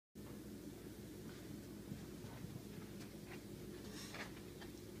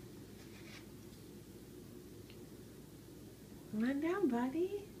Come on down,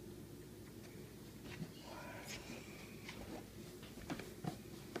 buddy.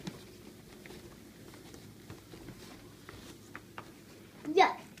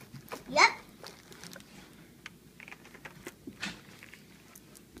 Yep. Yep.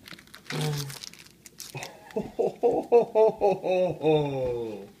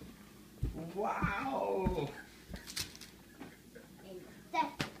 Oh, wow.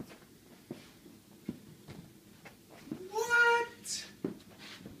 What?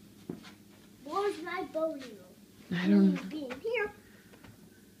 Where's my bow? I don't know. Being here.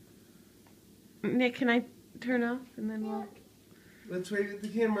 Nick, can I turn off and then we'll... Let's wave at the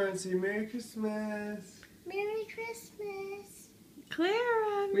camera and say Merry Christmas. Merry Christmas.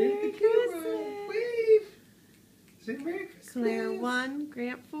 Clara, Wave Merry at the camera. Christmas. Wave. Say Merry Christmas. Claire 1,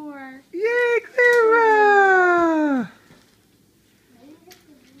 Grant 4. Yay, Clara!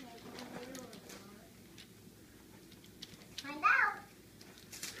 Find out.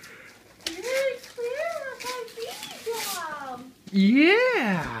 Hey, Clara, my baby.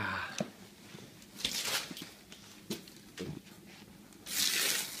 Yeah.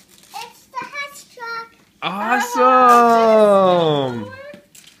 It's the hatch truck. Awesome. The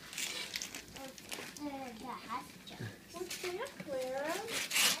hatch truck. What's that, Clara?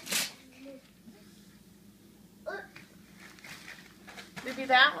 Maybe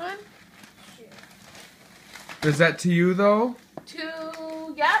that one? Is that to you though?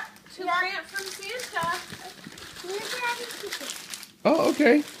 To Yep. Grant from Santa. Where's Daddy Cooper? Oh,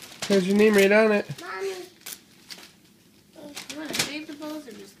 okay. Has your name right on it. Mommy. You want to save the bows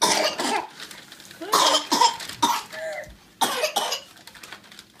or just... Aw,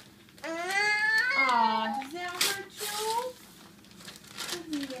 does that hurt you?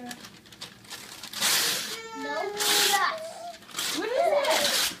 Come here. No. Yes. What is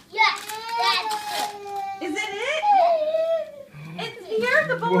it? Yes. That's it. Is it it? It's here?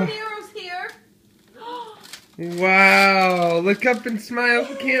 The bow and arrow's here? Wow. Look up and smile at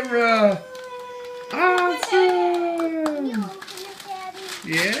the camera. You Awesome. open it, Daddy.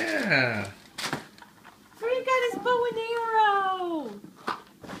 Yeah. Grant got his bow and arrow.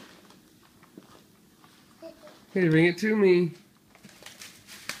 Hey, bring it to me.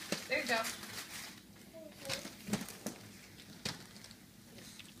 There you go.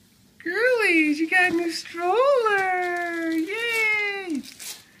 Girlies, you got a new stroller. Yay.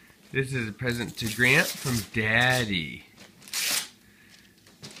 This is a present to Grant from Daddy.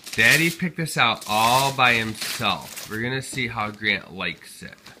 Daddy picked this out all by himself. We're going to see how Grant likes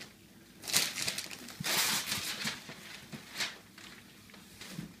it.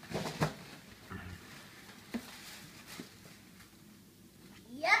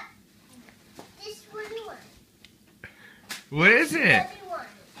 Yep. This one you want. What is it? What you want.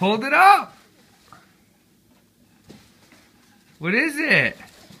 Hold it up. What is it?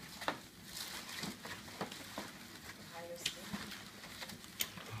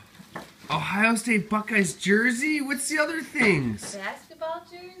 Ohio State Buckeyes jersey? What's the other things? Basketball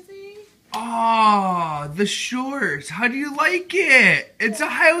jersey? Oh, the shorts. How do you like it? It's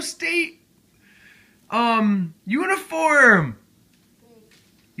Ohio State uniform.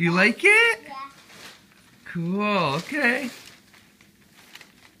 You like it? Yeah. Cool, okay.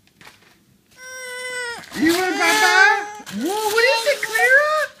 You want Papa? Whoa, what is it,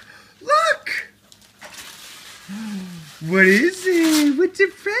 Clara? Look! What is it? What's a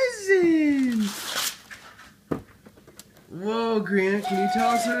present? Whoa, Grant, can you tell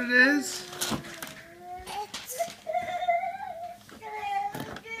us what it is?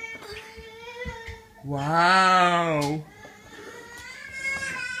 Wow.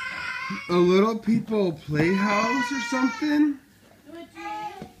 A little people playhouse or something?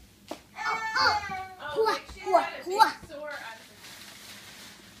 Hua, hua, hua.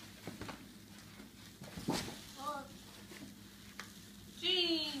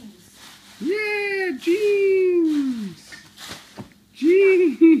 Jeans. Yeah, jeans.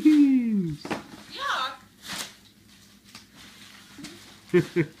 Jeans. Yuck.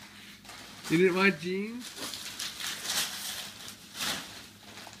 You didn't want jeans?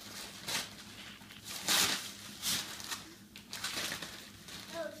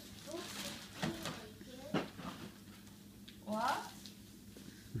 What?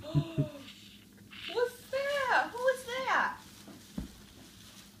 What's that? Who is that?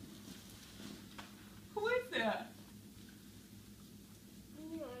 Who is that?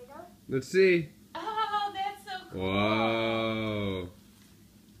 Let's see. Oh, that's so cool. Whoa.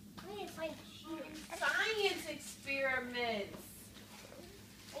 Science experiments.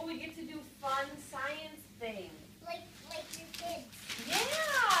 Oh, we get to do fun science things. Like your kids.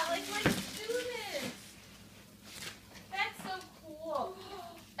 Yeah, like students. That's so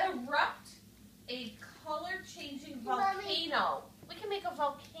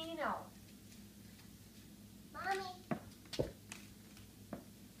volcano. Mommy.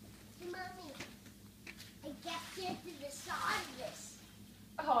 Mommy. I got here to the side of this.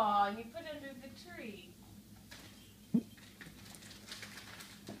 Oh, you put it under the tree.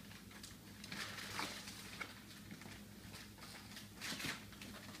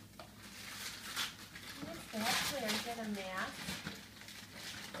 What's that, Claire? Is that a mask?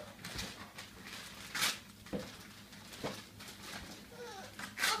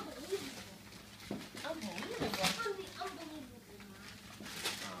 Unbelievable. Unbelievable. Unbelievable.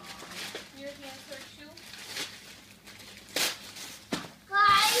 Your hands hurt you?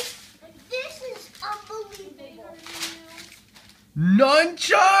 Guys, this is They unbelievable. hurt you?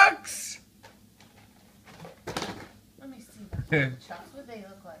 Nunchucks! Let me see the nunchucks. What do they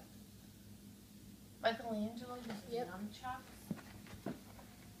look like? Michelangelo using nunchucks?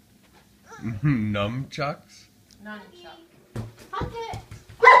 Numchucks? Nunchuck. Okay.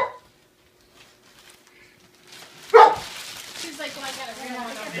 She's like, well, I got a real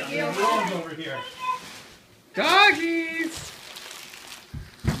one over Yeah, here. the wall's over here. Doggies!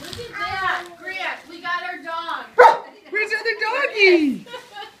 Look at that. Grant, we got our dog. Where's the other doggy?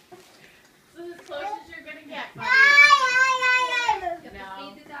 This is as close as you're going to get, buddy. No.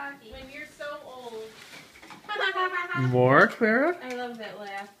 Feed the doggy. When you're so old. More, Clara? I love that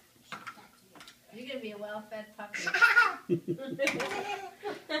laugh. You're gonna be a well-fed puppy.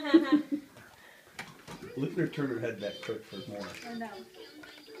 Look at her turn her head back quick for more. Oh no.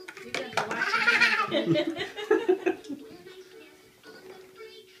 You're gonna have to watch it.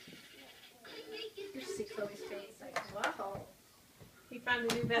 You see Chloe's face like, whoa. He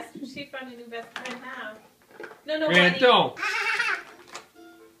found a new best. She found a new best friend now. No, Grant, buddy. don't.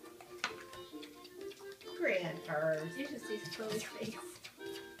 Grant hers. You should see Chloe's face.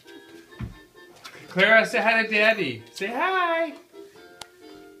 Clara, say hi to Daddy. Say hi. Hi,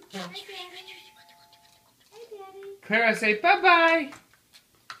 Daddy. Hi, Daddy. Clara, say bye-bye.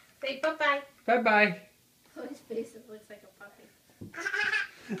 Say bye-bye. Bye-bye. Chloe's face looks like a puppy.